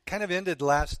kind of ended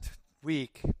last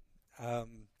week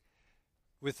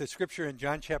with the scripture in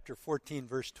John chapter 14,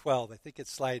 verse 12. I think it's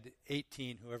slide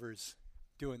 18, whoever's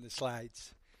doing the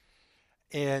slides.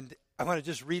 And I want to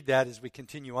just read that as we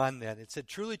continue on then. It said,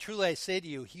 "Truly, truly, I say to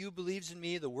you, he who believes in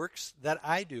me, the works that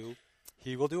I do,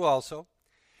 he will do also.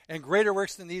 And greater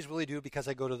works than these will he do, because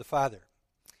I go to the Father.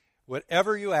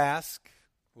 Whatever you ask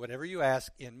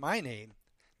in my name,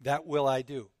 that will I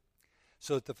do,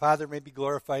 so that the Father may be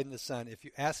glorified in the Son. If you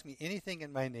ask me anything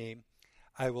in my name,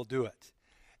 I will do it."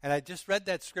 And I just read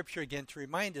that scripture again to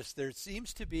remind us there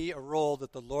seems to be a role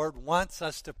that the Lord wants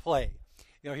us to play.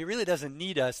 You know, he really doesn't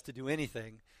need us to do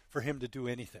anything for him to do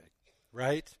anything,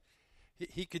 right?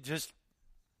 He could just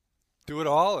do it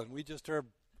all, and we just are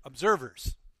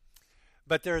observers.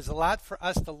 But there's a lot for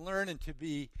us to learn and to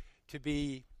be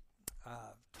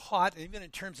taught, even in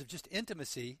terms of just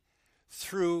intimacy,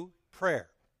 through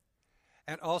prayer,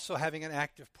 and also having an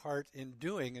active part in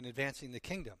doing and advancing the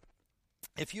kingdom.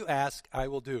 If you ask, I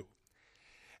will do.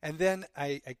 And then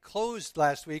I closed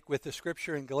last week with the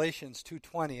scripture in Galatians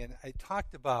 2:20, and I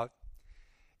talked about,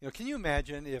 can you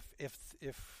imagine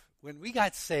if when we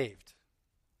got saved,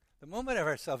 the moment of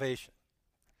our salvation,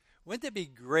 wouldn't it be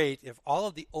great if all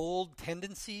of the old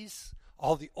tendencies,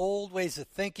 all the old ways of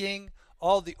thinking,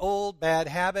 all the old bad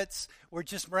habits were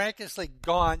just miraculously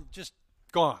gone,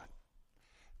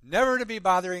 never to be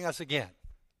bothering us again?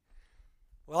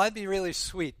 Well, that'd be really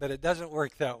sweet, but it doesn't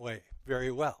work that way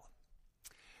very well.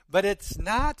 But it's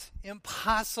not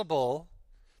impossible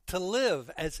to live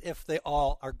as if they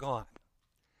all are gone.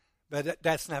 But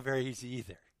that's not very easy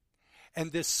either.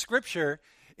 And this scripture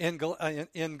in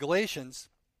Galatians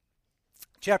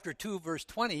chapter 2, verse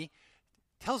 20,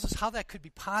 tells us how that could be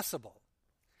possible.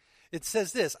 It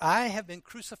says this, I have been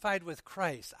crucified with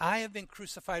Christ. I have been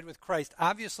crucified with Christ.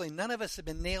 Obviously, none of us have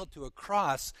been nailed to a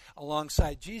cross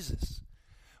alongside Jesus.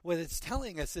 What it's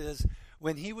telling us is,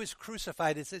 when he was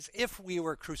crucified, it's as if we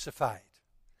were crucified.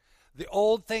 The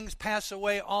old things pass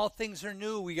away, all things are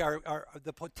new. We are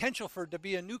the potential for to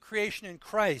be a new creation in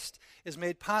Christ is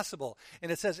made possible.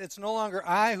 And it says, it's no longer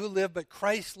I who live, but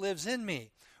Christ lives in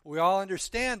me. We all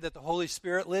understand that the Holy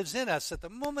Spirit lives in us at the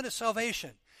moment of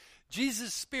salvation.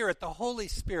 Jesus' Spirit, the Holy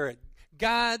Spirit,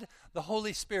 God, the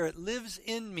Holy Spirit, lives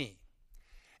in me.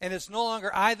 And it's no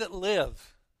longer I that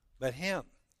live, but him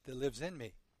that lives in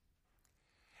me.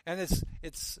 And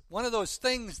it's one of those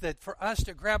things that for us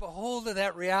to grab a hold of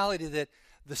that reality that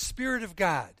the Spirit of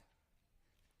God,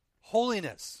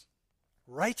 holiness,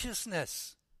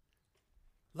 righteousness,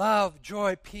 love,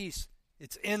 joy, peace,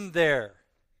 it's in there.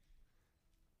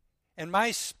 And my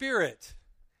spirit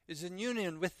is in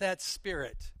union with that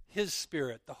Spirit, his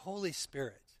Spirit, the Holy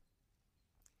Spirit.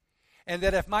 And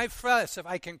that if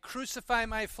I can crucify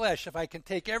my flesh, if I can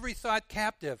take every thought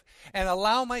captive and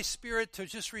allow my spirit to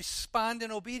just respond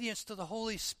in obedience to the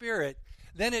Holy Spirit,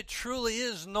 then it truly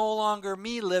is no longer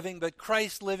me living, but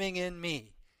Christ living in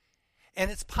me.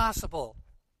 And it's possible.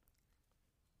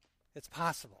 It's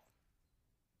possible.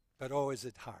 But oh, is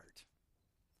it hard.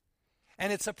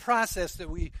 And it's a process that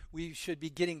we should be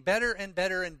getting better and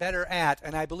better and better at.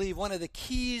 And I believe one of the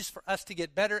keys for us to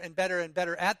get better and better and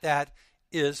better at that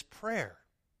is prayer.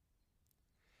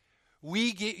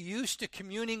 We get used to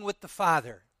communing with the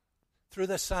Father through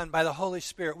the Son by the Holy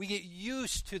Spirit. We get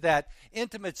used to that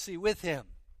intimacy with him.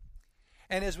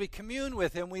 And as we commune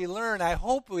with him, we learn, I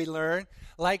hope we learn,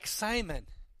 like Simon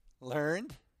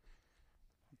learned,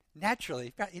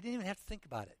 naturally. He didn't even have to think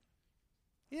about it.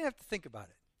 He didn't have to think about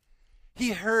it. He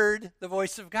heard the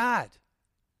voice of God.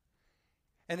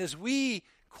 And as we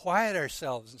quiet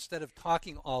ourselves instead of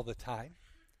talking all the time,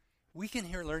 we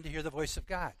can learn to hear the voice of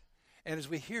God. And as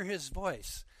we hear his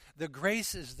voice, the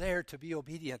grace is there to be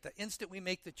obedient. The instant we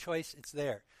make the choice, it's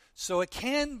there. So it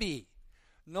can be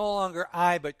no longer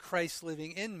I, but Christ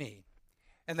living in me.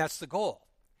 And that's the goal.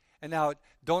 And now,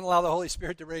 don't allow the Holy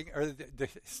Spirit to bring,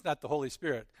 it's not the Holy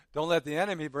Spirit. Don't let the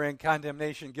enemy bring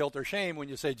condemnation, guilt, or shame when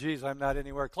you say, geez, I'm not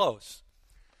anywhere close.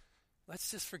 Let's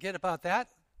just forget about that.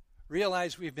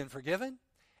 Realize we've been forgiven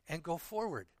and go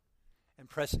forward. And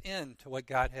press into what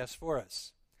God has for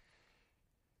us.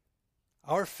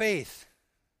 Our faith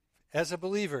as a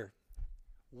believer,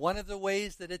 one of the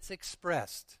ways that it's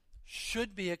expressed,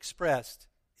 should be expressed,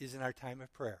 is in our time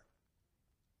of prayer.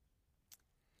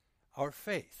 Our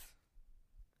faith.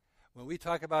 When we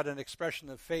talk about an expression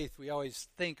of faith, we always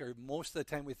think, or most of the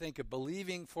time we think of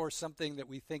believing for something that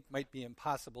we think might be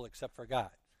impossible except for God.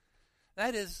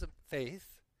 That is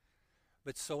faith,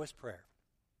 but so is prayer.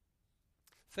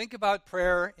 Think about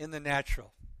prayer in the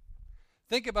natural.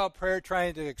 Think about prayer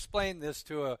trying to explain this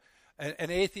to an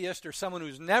atheist or someone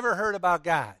who's never heard about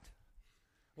God.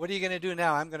 What are you going to do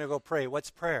now? I'm going to go pray. What's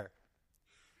prayer?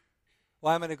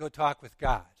 Well, I'm going to go talk with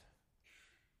God.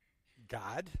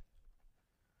 God?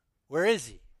 Where is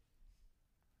he?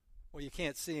 Well, you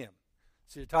can't see him.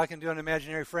 So you're talking to an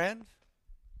imaginary friend?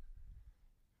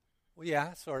 Well,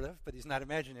 yeah, sort of, but he's not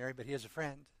imaginary, but he is a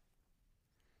friend.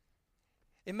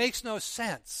 It makes no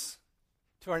sense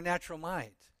to our natural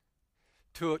mind,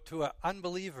 to an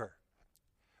unbeliever.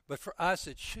 But for us,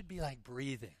 it should be like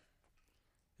breathing.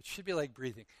 It should be like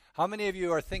breathing. How many of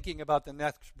you are thinking about the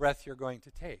next breath you're going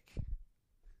to take?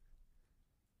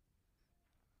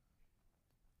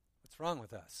 What's wrong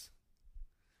with us?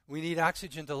 We need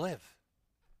oxygen to live.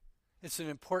 It's an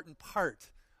important part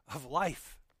of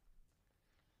life.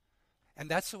 And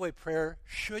that's the way prayer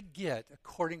should get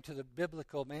according to the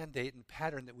biblical mandate and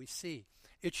pattern that we see.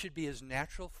 It should be as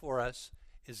natural for us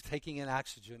as taking in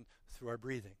oxygen through our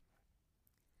breathing.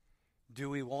 Do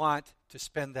we want to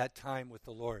spend that time with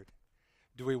the Lord?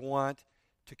 Do we want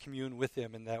to commune with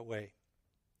him in that way?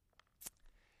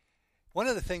 One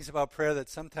of the things about prayer that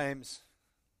sometimes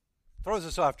throws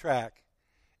us off track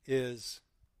is,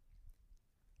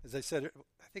 as I said,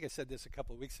 I think I said this a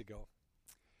couple of weeks ago,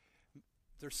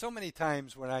 there's so many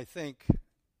times when I think,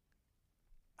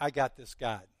 I got this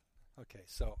God. Okay,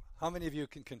 so how many of you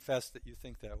can confess that you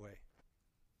think that way?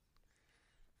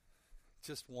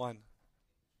 Just one.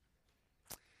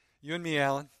 You and me,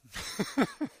 Alan.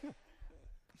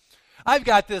 I've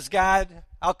got this God.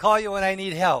 I'll call you when I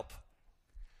need help.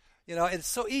 You know, it's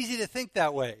so easy to think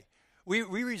that way. We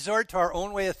resort to our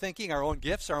own way of thinking, our own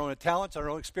gifts, our own talents, our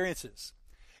own experiences.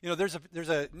 You know, there's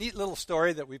a neat little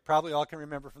story that we probably all can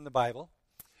remember from the Bible.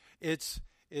 It's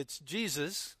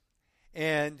Jesus,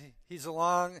 and he's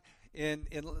along in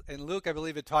Luke, I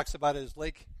believe it talks about it as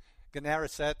Lake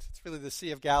Gennesaret. It's really the Sea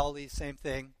of Galilee, same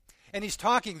thing. And he's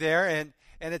talking there, and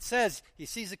it says he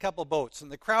sees a couple boats,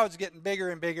 and the crowd's getting bigger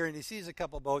and bigger, and he sees a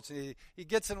couple boats, and he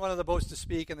gets in one of the boats to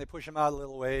speak, and they push him out a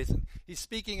little ways, and he's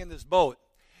speaking in this boat.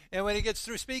 And when he gets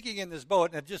through speaking in this boat,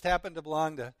 and it just happened to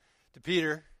belong to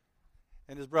Peter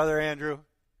and his brother Andrew,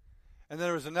 and then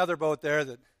there was another boat there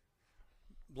that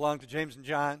belonged to James and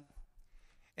John.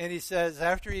 And he says,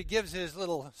 after he gives his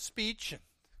little speech, and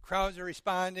crowds are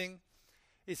responding,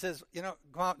 he says, you know,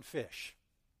 go out and fish.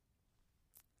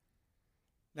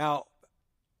 Now,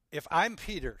 if I'm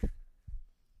Peter,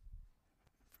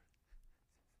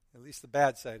 at least the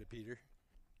bad side of Peter,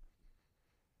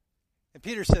 and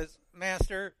Peter says,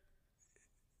 Master,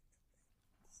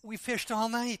 we fished all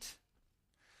night.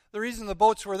 The reason the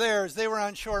boats were there is they were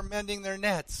on shore mending their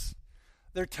nets.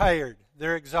 They're tired.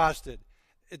 They're exhausted.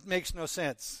 It makes no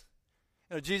sense.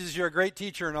 You know, Jesus, you're a great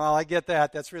teacher and all. I get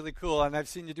that. That's really cool. And I've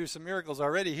seen you do some miracles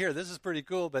already here. This is pretty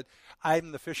cool, but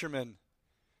I'm the fisherman.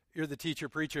 You're the teacher,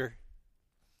 preacher.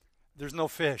 There's no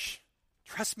fish.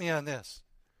 Trust me on this.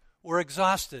 We're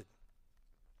exhausted.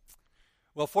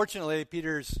 Well, fortunately,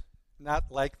 Peter's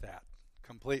not like that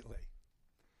completely.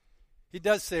 He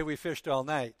does say we fished all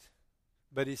night,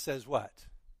 but he says what?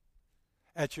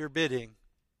 At your bidding,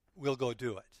 we'll go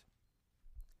do it.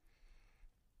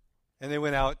 And they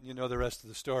went out, and you know the rest of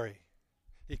the story.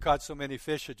 He caught so many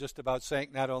fish it just about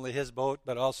sank not only his boat,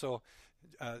 but also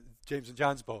James and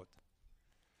John's boat.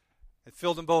 It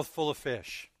filled them both full of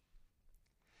fish.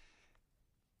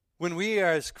 When we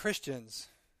are, as Christians,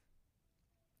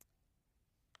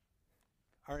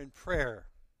 are in prayer,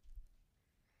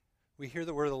 we hear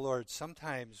the word of the Lord,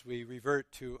 sometimes we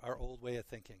revert to our old way of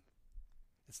thinking.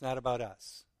 It's not about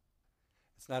us.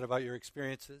 It's not about your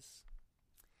experiences.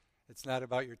 It's not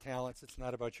about your talents. It's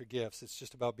not about your gifts. It's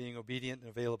just about being obedient and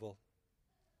available.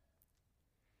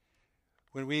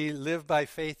 When we live by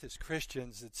faith as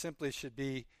Christians, it simply should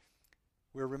be,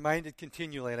 we're reminded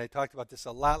continually, and I talked about this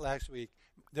a lot last week,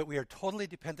 that we are totally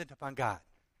dependent upon God.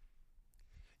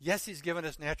 Yes, he's given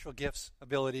us natural gifts,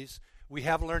 abilities. We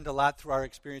have learned a lot through our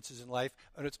experiences in life,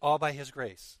 and it's all by his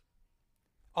grace.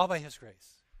 All by his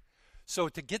grace. So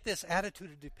to get this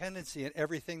attitude of dependency in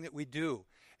everything that we do,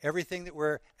 everything that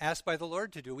we're asked by the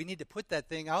Lord to do, we need to put that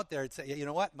thing out there and say, you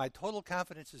know what? My total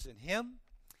confidence is in him.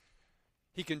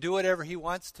 He can do whatever he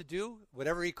wants to do.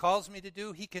 Whatever he calls me to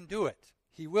do, he can do it.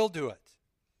 He will do it.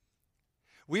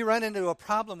 We run into a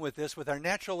problem with this, with our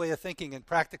natural way of thinking and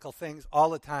practical things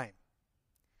all the time.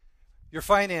 Your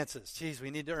finances. Geez,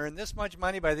 we need to earn this much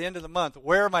money by the end of the month.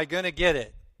 Where am I going to get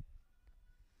it?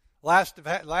 Last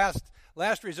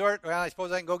resort, well, I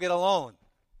suppose I can go get a loan.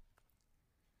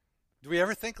 Do we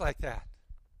ever think like that?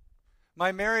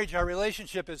 My marriage, our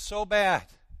relationship is so bad.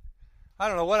 I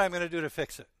don't know what I'm going to do to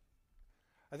fix it.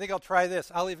 I think I'll try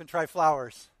this. I'll even try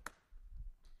flowers.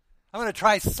 I'm going to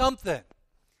try something.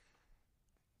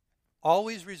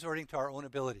 Always resorting to our own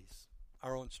abilities,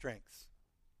 our own strengths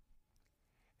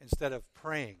instead of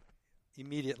praying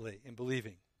immediately and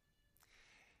believing.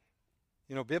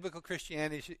 You know, biblical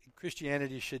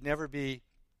Christianity should never be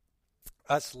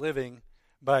us living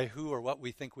by who or what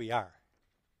we think we are.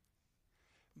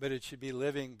 But it should be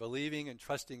living, believing, and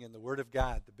trusting in the Word of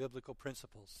God, the biblical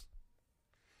principles.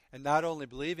 And not only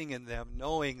believing in them,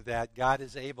 knowing that God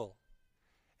is able.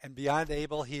 And beyond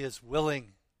able, He is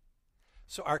willing.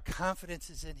 So our confidence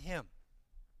is in Him.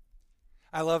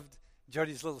 I loved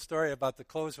Jody's little story about the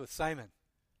clothes with Simon.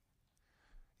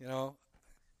 You know,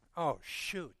 oh,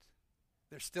 shoot,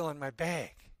 they're still in my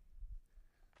bag.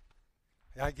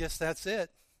 I guess that's it.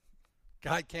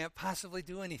 God can't possibly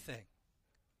do anything.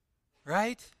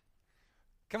 Right?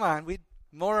 Come on,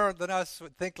 more than us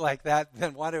would think like that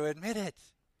than want to admit it.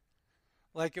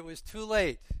 Like it was too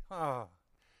late. Oh.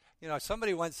 You know,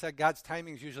 somebody once said God's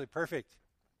timing is usually perfect.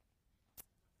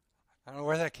 I don't know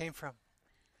where that came from.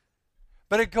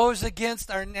 But it goes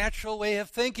against our natural way of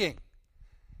thinking.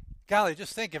 Golly,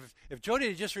 just think, if Jody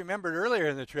had just remembered earlier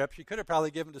in the trip, she could have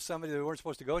probably given to somebody that we weren't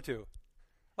supposed to go to.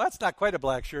 Well, that's not quite a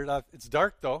black shirt. It's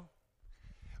dark, though.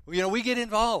 You know, we get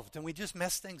involved, and we just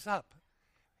mess things up.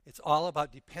 It's all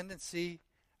about dependency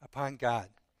upon God,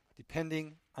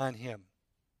 depending on Him.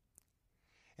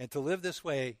 And to live this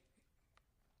way,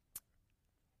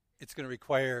 it's going to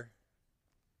require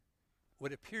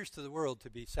what appears to the world to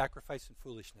be sacrifice and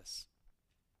foolishness.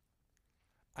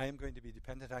 I am going to be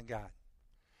dependent on God.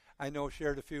 I know,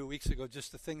 shared a few weeks ago,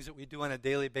 just the things that we do on a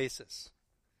daily basis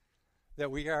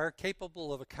that we are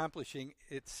capable of accomplishing,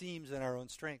 it seems, in our own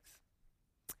strength.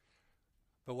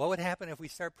 But what would happen if we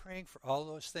start praying for all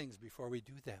those things before we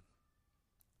do them?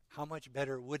 How much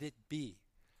better would it be?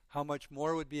 How much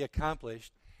more would be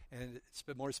accomplished? And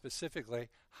more specifically,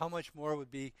 how much more would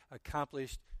be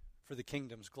accomplished for the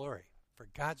kingdom's glory, for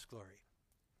God's glory,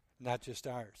 not just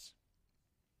ours?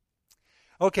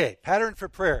 Okay, pattern for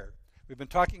prayer. We've been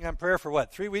talking on prayer for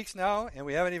 3 weeks now, and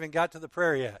we haven't even got to the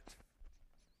prayer yet.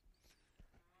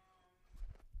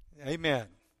 Amen.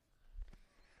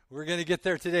 We're going to get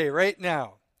there today, right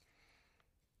now.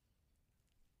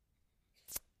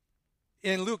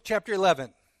 In Luke chapter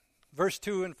 11, verse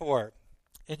 2 and 4.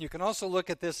 And you can also look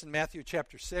at this in Matthew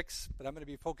chapter 6, but I'm going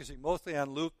to be focusing mostly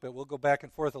on Luke, but we'll go back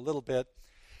and forth a little bit.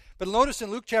 But notice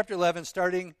in Luke chapter 11,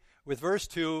 starting with verse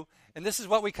 2, and this is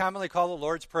what we commonly call the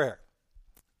Lord's Prayer,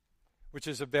 which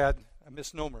is a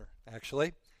misnomer,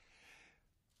 actually.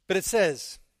 But it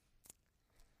says,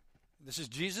 this is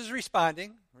Jesus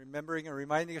responding, remembering and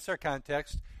reminding us our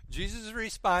context. Jesus is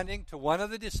responding to one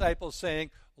of the disciples saying,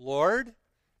 Lord,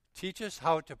 teach us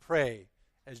how to pray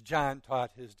as John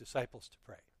taught his disciples to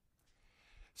pray.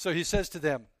 So he says to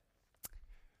them,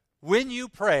 when you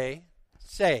pray,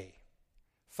 say,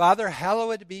 Father,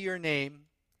 hallowed be your name,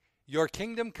 your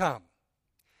kingdom come.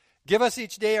 Give us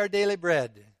each day our daily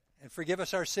bread, and forgive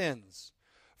us our sins.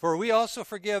 For we also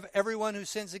forgive everyone who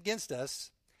sins against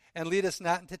us, and lead us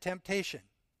not into temptation.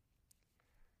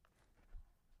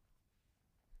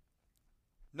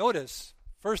 Notice,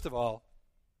 first of all,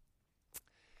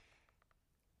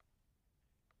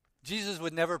 Jesus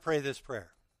would never pray this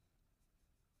prayer.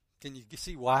 Can you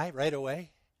see why right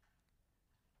away?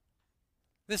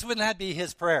 This would not be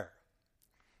his prayer.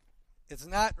 It's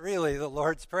not really the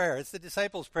Lord's Prayer. It's the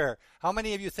disciples' prayer. How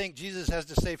many of you think Jesus has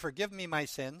to say, forgive me my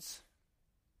sins,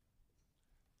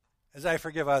 as I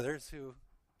forgive others who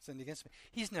sinned against me?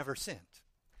 He's never sinned.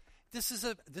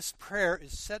 This prayer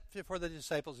is set before the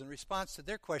disciples in response to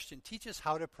their question, teach us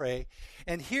how to pray.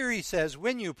 And here he says,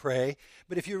 when you pray,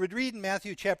 but if you would read in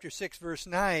Matthew chapter 6, verse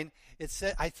 9, it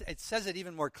says it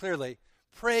even more clearly,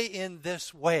 pray in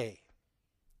this way.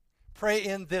 Pray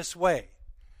in this way.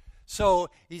 So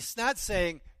he's not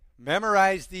saying,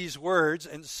 memorize these words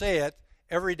and say it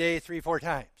every day 3-4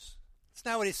 times. That's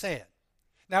not what he's saying.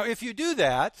 Now, if you do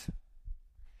that,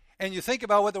 and you think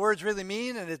about what the words really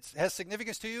mean and it has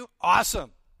significance to you,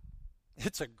 awesome.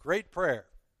 It's a great prayer.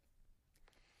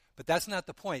 But that's not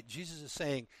the point. Jesus is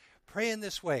saying, pray in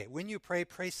this way. When you pray,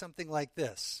 pray something like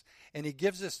this. And he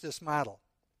gives us this model.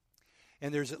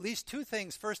 And there's at least two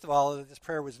things, first of all, that this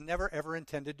prayer was never, ever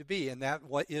intended to be. And that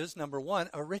is, number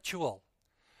one, a ritual.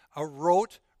 A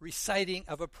rote reciting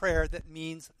of a prayer that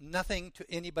means nothing to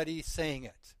anybody saying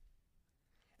it.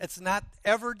 It's not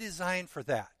ever designed for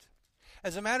that.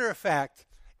 As a matter of fact,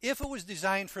 if it was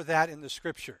designed for that in the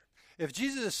Scripture, if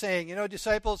Jesus is saying,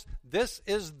 disciples, this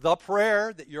is the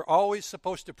prayer that you're always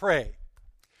supposed to pray,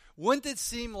 wouldn't it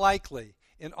seem likely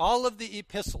in all of the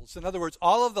epistles, in other words,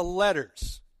 all of the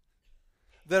letters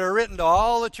that are written to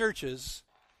all the churches,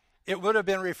 it would have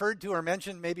been referred to or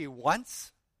mentioned maybe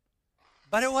once?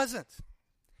 But it wasn't.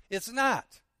 It's not.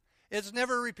 It's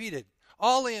never repeated.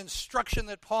 All the instruction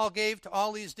that Paul gave to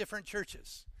all these different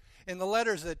churches, in the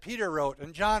letters that Peter wrote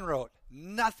and John wrote,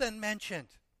 nothing mentioned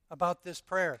about this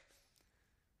prayer.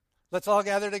 Let's all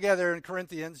gather together in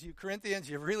Corinthians. You Corinthians,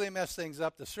 you've really messed things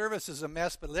up. The service is a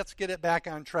mess, but let's get it back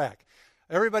on track.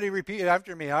 Everybody repeat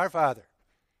after me, Our Father.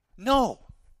 No,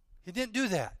 he didn't do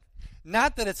that.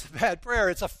 Not that it's a bad prayer.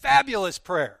 It's a fabulous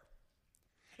prayer.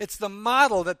 It's the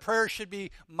model that prayer should be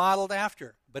modeled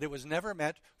after, but it was never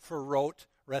meant for rote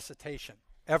recitation,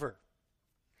 ever.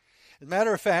 As a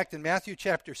matter of fact, in Matthew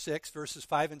chapter 6, verses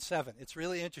 5 and 7, it's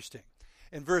really interesting.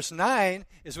 In verse 9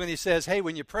 is when he says, hey,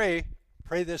 when you pray,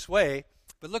 pray this way.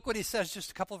 But look what he says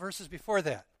just a couple verses before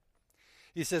that.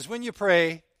 He says, when you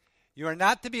pray, you are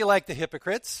not to be like the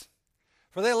hypocrites,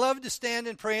 for they love to stand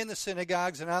and pray in the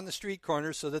synagogues and on the street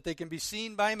corners so that they can be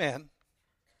seen by men.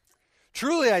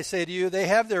 Truly, I say to you, they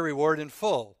have their reward in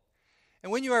full.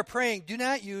 And when you are praying, do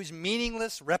not use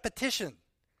meaningless repetition,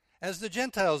 as the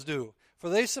Gentiles do, for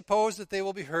they suppose that they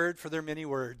will be heard for their many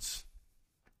words.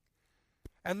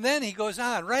 And then he goes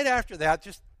on, right after that,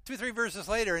 just 2-3 verses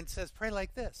later, and says, pray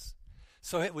like this.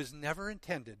 So it was never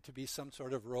intended to be some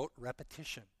sort of rote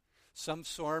repetition, some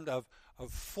sort of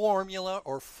formula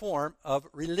or form of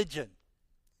religion.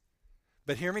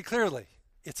 But hear me clearly,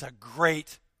 it's a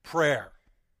great prayer.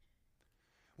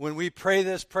 When we pray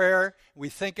this prayer, we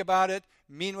think about it,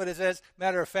 mean what it says.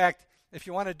 Matter of fact, if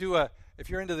you want to if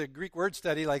you're into the Greek word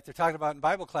study like they're talking about in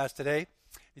Bible class today,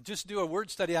 you just do a word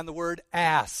study on the word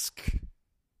ask.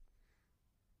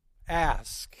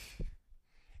 Ask.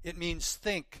 It means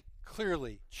think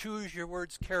clearly, choose your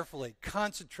words carefully,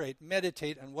 concentrate,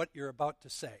 meditate on what you're about to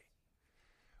say.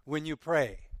 When you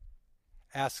pray,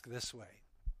 ask this way.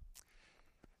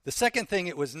 The second thing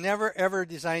it was never ever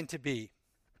designed to be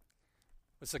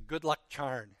was a good luck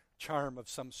charm of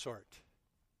some sort.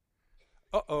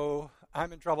 Uh-oh,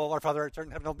 I'm in trouble. Our Father, art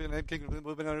in heaven, hallowed be thy name, kingdom come,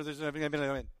 will be done on earth as it is in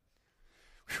heaven.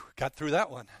 Got through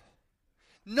that one.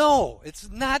 No,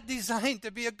 it's not designed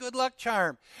to be a good luck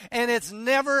charm. And it's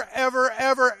never, ever,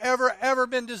 ever, ever, ever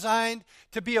been designed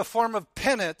to be a form of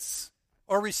penance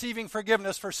or receiving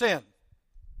forgiveness for sin.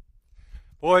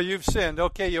 Boy, you've sinned.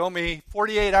 Okay, you owe me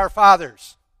 48 Our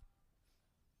Fathers.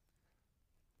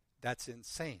 That's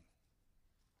insane.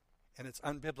 And it's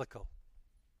unbiblical.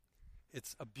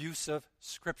 It's abusive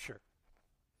scripture.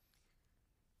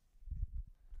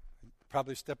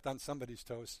 Probably stepped on somebody's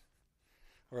toes,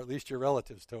 or at least your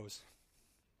relative's toes.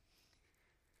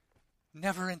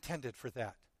 Never intended for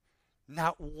that.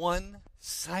 Not one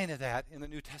sign of that in the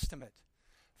New Testament.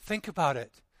 Think about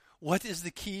it. What is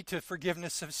the key to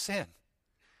forgiveness of sin?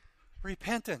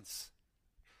 Repentance.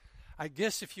 I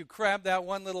guess if you grab that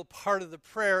one little part of the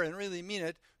prayer and really mean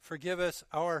it, forgive us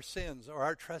our sins or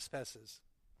our trespasses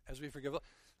as we forgive.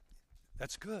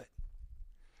 That's good.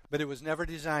 But it was never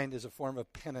designed as a form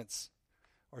of penance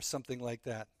or something like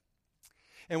that.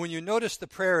 And when you notice the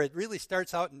prayer, it really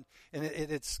starts out, and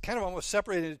it's kind of almost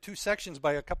separated into two sections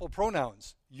by a couple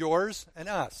pronouns, yours and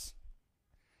us.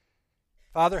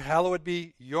 Father, hallowed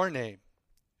be your name.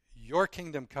 Your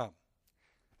kingdom come.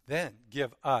 Then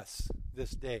give us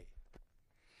this day.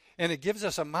 And it gives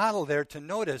us a model there to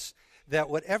notice that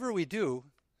whatever we do,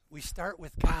 we start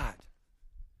with God.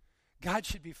 God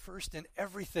should be first in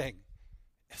everything,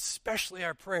 especially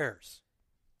our prayers.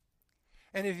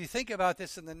 And if you think about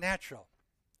this in the natural,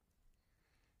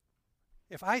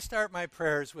 if I start my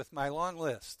prayers with my long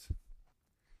list,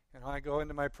 I go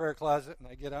into my prayer closet and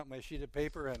I get out my sheet of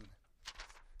paper and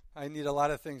I need a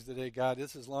lot of things today, God.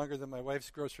 This is longer than my wife's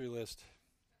grocery list.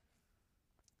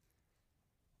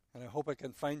 And I hope I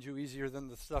can find you easier than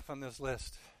the stuff on this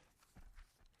list.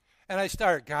 And I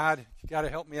start, God, you got to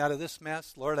help me out of this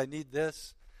mess. Lord, I need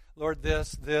this. Lord,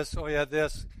 this. Oh, yeah,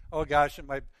 this. Oh, gosh, and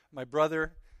my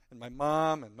brother and my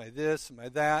mom and my this and my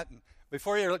that. And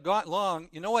before you got long,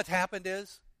 you know what happened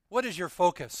is? What is your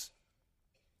focus?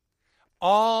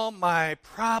 All my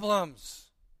problems.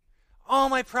 All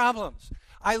my problems.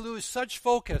 I lose such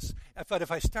focus. But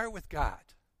if I start with God,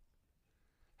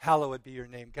 hallowed be your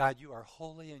name. God, you are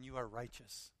holy and you are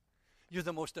righteous. You're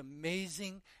the most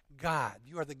amazing God.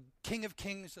 You are the King of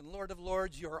kings and Lord of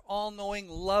lords. You are all-knowing,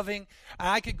 loving. And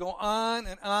I could go on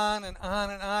and on and on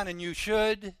and on, and you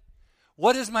should.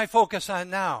 What is my focus on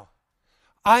now?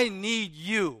 I need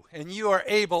you, and you are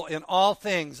able in all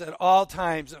things, at all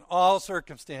times, in all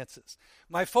circumstances.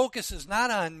 My focus is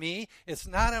not on me. It's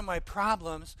not on my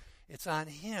problems. It's on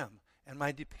him and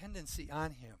my dependency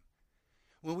on him.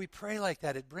 When we pray like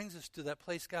that, it brings us to that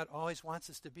place God always wants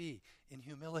us to be, in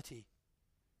humility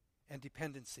and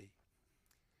dependency.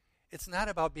 It's not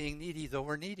about being needy, though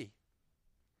we're needy.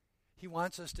 He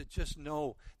wants us to just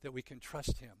know that we can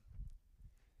trust him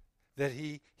that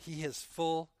he has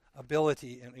full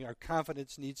ability, and our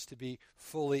confidence needs to be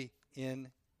fully in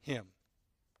him.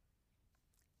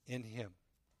 In him.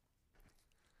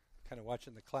 Kind of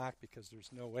watching the clock because there's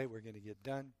no way we're going to get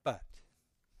done. But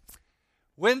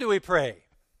when do we pray?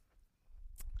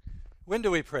 When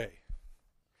do we pray?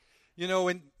 You know,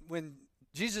 when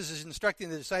Jesus is instructing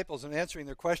the disciples and answering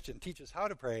their question, teach us how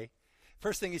to pray,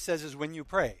 first thing he says is when you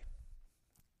pray.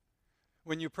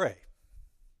 When you pray.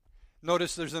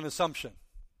 Notice there's an assumption.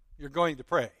 You're going to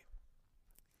pray.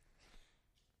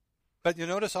 But you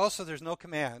notice also there's no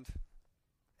command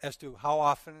as to how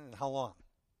often and how long.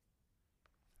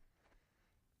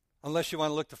 Unless you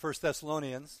want to look to 1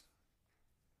 Thessalonians,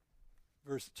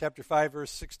 chapter 5,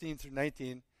 verse 16 through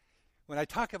 19. When I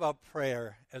talk about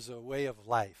prayer as a way of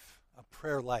life, a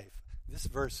prayer life, this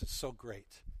verse is so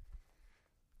great.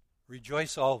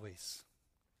 Rejoice always.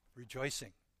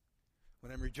 Rejoicing.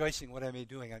 When I'm rejoicing, what am I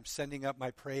doing? I'm sending up my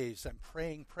praise. I'm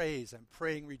praying praise. I'm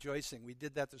praying rejoicing. We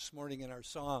did that this morning in our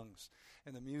songs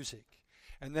and the music.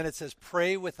 And then it says,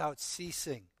 pray without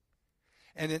ceasing.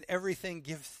 And in everything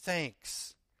give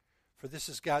thanks. For this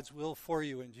is God's will for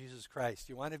you in Jesus Christ.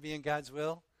 You want to be in God's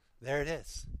will? There it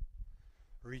is.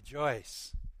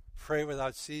 Rejoice. Pray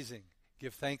without ceasing.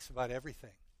 Give thanks about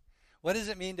everything. What does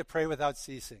it mean to pray without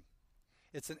ceasing?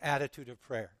 It's an attitude of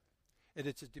prayer.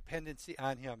 It's a dependency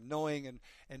on him, knowing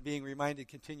and being reminded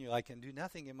continually, I can do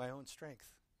nothing in my own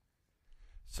strength.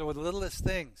 So with the littlest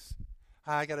things,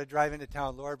 I got to drive into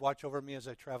town. Lord, watch over me as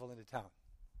I travel into town.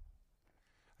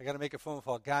 I got to make a phone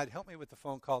call. God, help me with the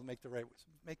phone call.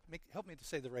 Help me to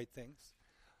say the right things.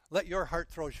 Let your heart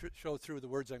show through the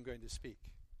words I'm going to speak.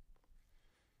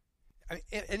 I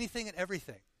mean, anything and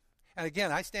everything. And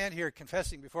again, I stand here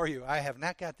confessing before you, I have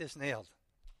not got this nailed.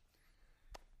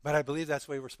 But I believe that's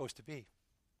the way we're supposed to be.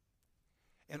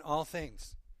 In all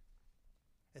things,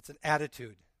 it's an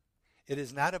attitude. It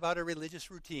is not about a religious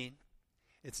routine.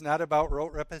 It's not about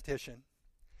rote repetition.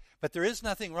 But there is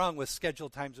nothing wrong with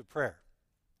scheduled times of prayer.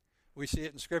 We see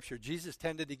it in Scripture. Jesus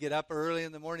tended to get up early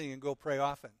in the morning and go pray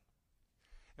often.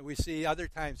 And we see other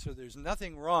times, so there's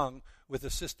nothing wrong with a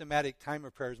systematic time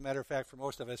of prayer. As a matter of fact, for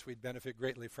most of us, we'd benefit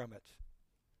greatly from it.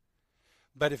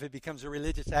 But if it becomes a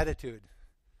religious attitude,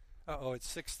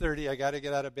 it's 6:30, I got to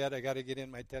get out of bed, I got to get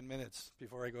in my 10 minutes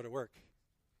before I go to work.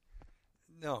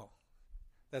 No,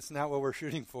 that's not what we're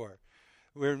shooting for.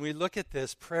 When we look at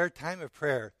this time of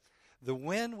prayer, the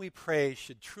when we pray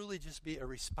should truly just be a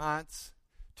response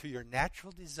to your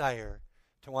natural desire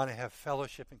to want to have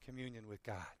fellowship and communion with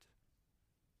God.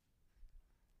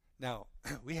 Now,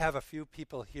 we have a few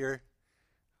people here,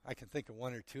 I can think of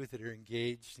one or two that are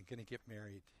engaged and going to get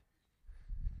married.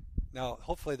 Now,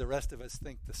 hopefully the rest of us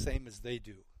think the same as they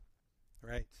do,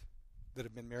 right? That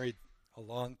have been married a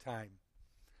long time.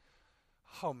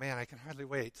 Oh man, I can hardly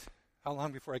wait. How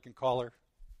long before I can call her?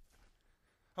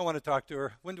 I want to talk to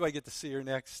her. When do I get to see her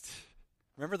next?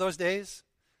 Remember those days?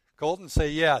 Colton, say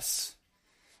yes.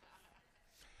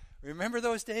 Remember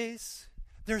those days?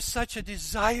 There's such a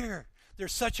desire.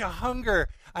 There's such a hunger.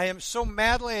 I am so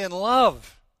madly in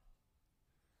love.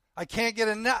 I can't get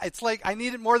enough. It's like I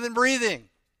need it more than breathing.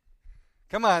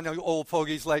 Come on, old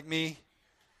fogies like me.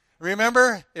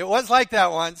 Remember? It was like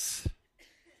that once.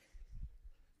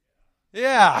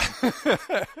 Yeah.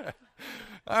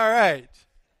 All right.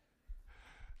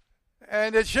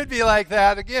 And it should be like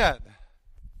that again.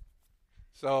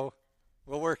 So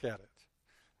we'll work at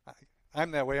it.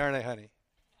 I'm that way, aren't I, honey?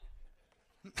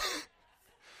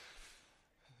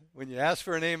 When you ask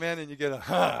for an amen and you get a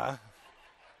huh,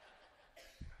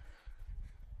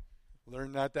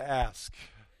 learn not to ask.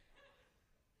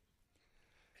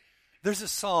 There's a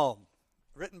psalm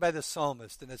written by the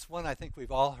psalmist, and it's one I think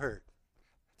we've all heard.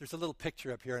 There's a little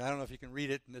picture up here, and I don't know if you can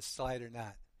read it in this slide or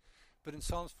not. But in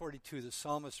Psalms 42, the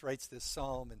psalmist writes this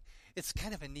psalm, and it's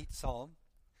kind of a neat psalm.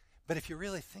 But if you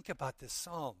really think about this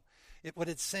psalm, what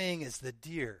it's saying is the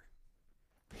deer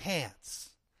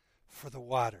pants for the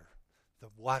water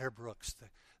brooks,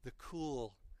 the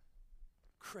cool,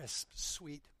 crisp,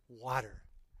 sweet water.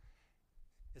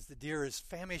 As the deer is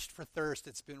famished for thirst,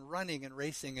 it's been running and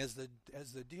racing. As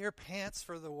the deer pants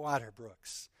for the water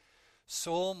brooks,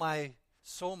 so my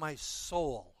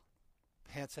soul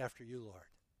pants after you, Lord.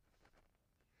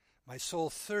 My soul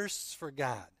thirsts for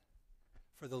God,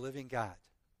 for the living God.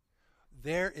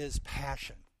 There is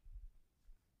passion.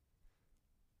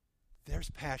 There's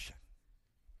passion.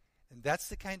 And that's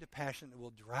the kind of passion that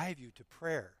will drive you to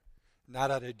prayer.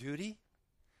 Not out of duty,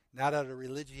 not out of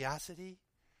religiosity,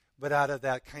 but out of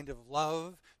that kind of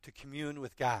love to commune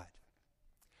with God.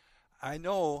 I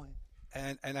know,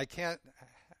 and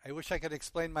I wish I could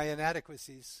explain my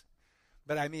inadequacies,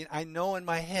 But I know in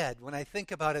my head, when I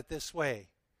think about it this way,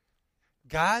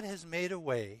 God has made a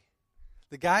way.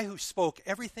 The guy who spoke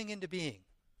everything into being,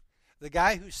 the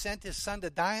guy who sent his son to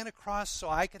die on a cross so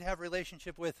I could have a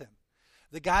relationship with him,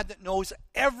 the God that knows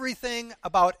everything,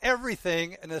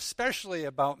 and especially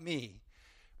about me,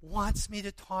 wants me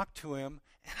to talk to him,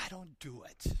 and I don't do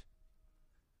it.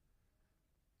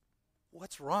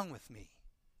 What's wrong with me?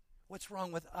 What's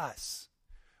wrong with us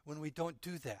when we don't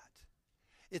do that?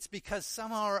 It's because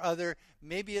somehow or other,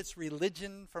 maybe it's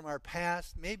religion from our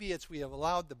past, maybe it's we have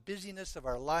allowed the busyness of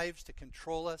our lives to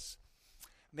control us,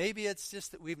 maybe it's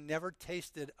just that we've never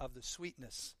tasted of the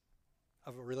sweetness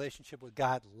of a relationship with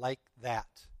God like that.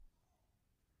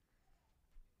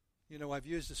 I've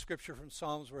used a scripture from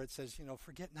Psalms where it says,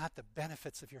 forget not the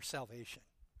benefits of your salvation.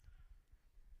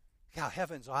 Yeah,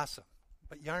 heaven's awesome,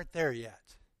 but you aren't there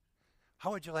yet.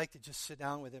 How would you like to just sit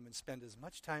down with him and spend as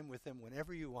much time with him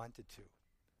whenever you wanted to?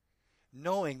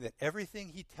 Knowing that everything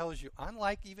he tells you,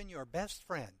 unlike even your best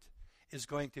friend, is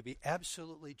going to be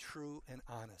absolutely true and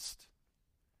honest.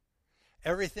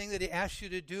 Everything that he asks you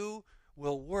to do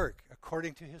will work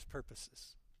according to his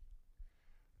purposes.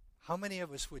 How many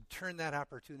of us would turn that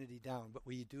opportunity down, but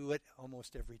we do it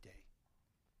almost every day?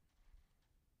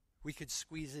 We could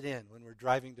squeeze it in when we're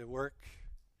driving to work.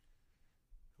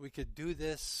 We could do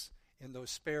this in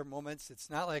those spare moments. It's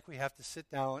not like we have to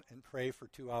sit down and pray for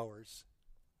 2 hours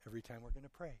every time we're going to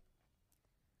pray.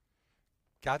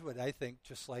 God would, I think,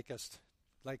 just like us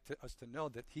to know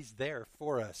that he's there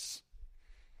for us.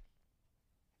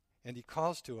 And he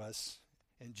calls to us,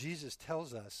 and Jesus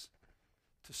tells us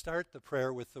to start the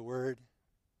prayer with the word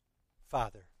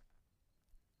Father.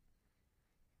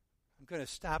 I'm going to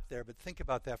stop there, but think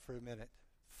about that for a minute.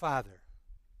 Father.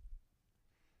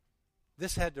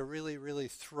 This had to really, really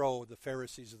throw the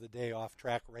Pharisees of the day off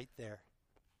track right there.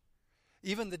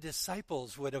 Even the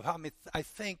disciples would have, I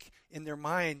think, in their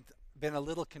mind, been a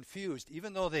little confused.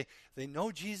 Even though they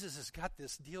know Jesus has got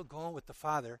this deal going with the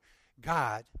Father,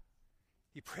 God,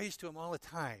 he prays to him all the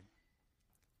time.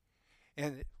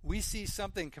 And we see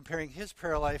something comparing his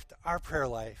prayer life to our prayer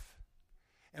life.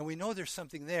 And we know there's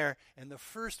something there. And the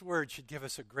first word should give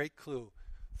us a great clue.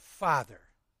 Father.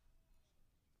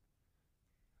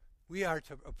 We are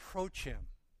to approach him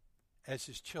as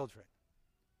his children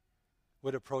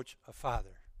would approach a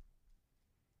father.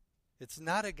 It's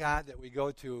not a God that we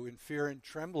go to in fear and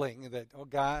trembling that, oh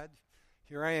God,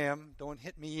 here I am, don't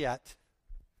hit me yet.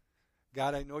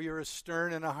 God, I know you're a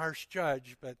stern and a harsh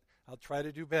judge, but I'll try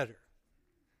to do better.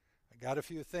 I got a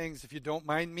few things, if you don't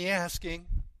mind me asking.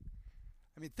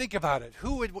 Think about it.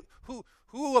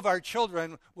 Who of our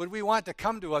children would we want to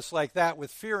come to us like that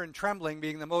with fear and trembling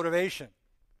being the motivation?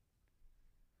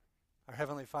 Our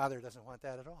Heavenly Father doesn't want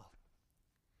that at all.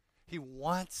 He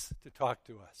wants to talk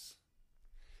to us.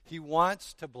 He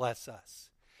wants to bless us.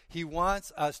 He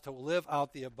wants us to live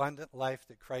out the abundant life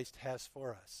that Christ has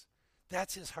for us.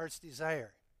 That's his heart's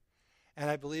desire. And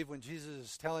I believe when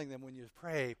Jesus is telling them, when you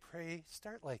pray,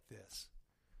 start like this.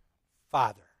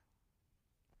 Father.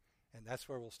 And that's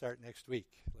where we'll start next week.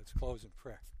 Let's close in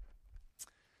prayer.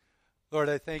 Lord,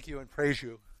 I thank you and praise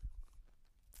you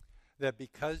that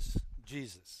because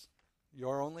Jesus,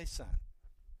 your only Son,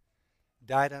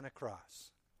 died on a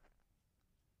cross,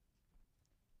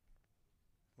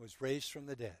 was raised from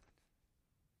the dead,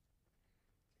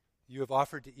 you have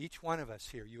offered to each one of us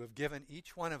here, you have given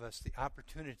each one of us the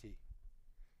opportunity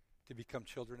to become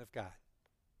children of God.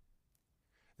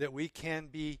 That we can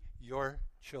be your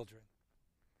children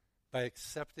by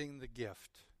accepting the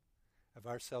gift of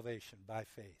our salvation by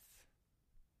faith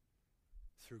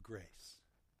through grace.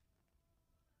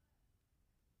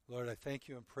 Lord, I thank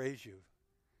you and praise you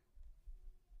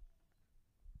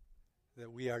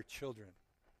that we are children,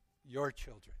 your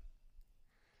children.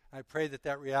 I pray that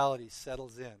that reality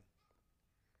settles in.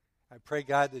 I pray,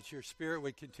 God, that your Spirit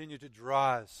would continue to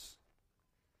draw us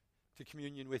to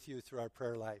communion with you through our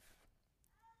prayer life.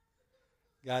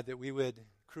 God, that we would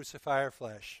crucify our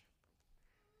flesh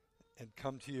and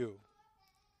come to you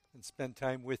and spend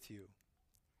time with you.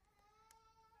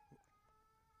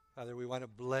 Father, we want to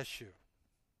bless you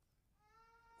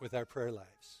with our prayer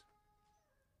lives.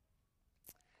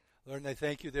 Lord, and I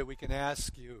thank you that we can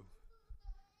ask you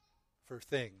for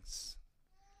things.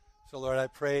 So, Lord, I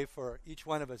pray for each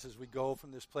one of us as we go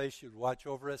from this place, you'd watch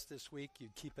over us this week,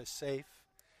 you'd keep us safe.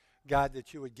 God,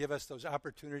 that you would give us those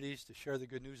opportunities to share the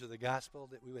good news of the gospel,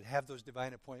 that we would have those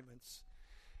divine appointments.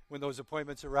 When those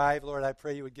appointments arrive, Lord, I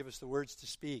pray you would give us the words to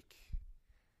speak.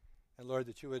 And, Lord,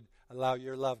 that you would allow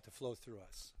your love to flow through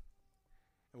us.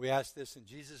 And we ask this in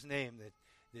Jesus' name,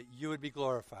 that you would be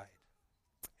glorified.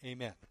 Amen.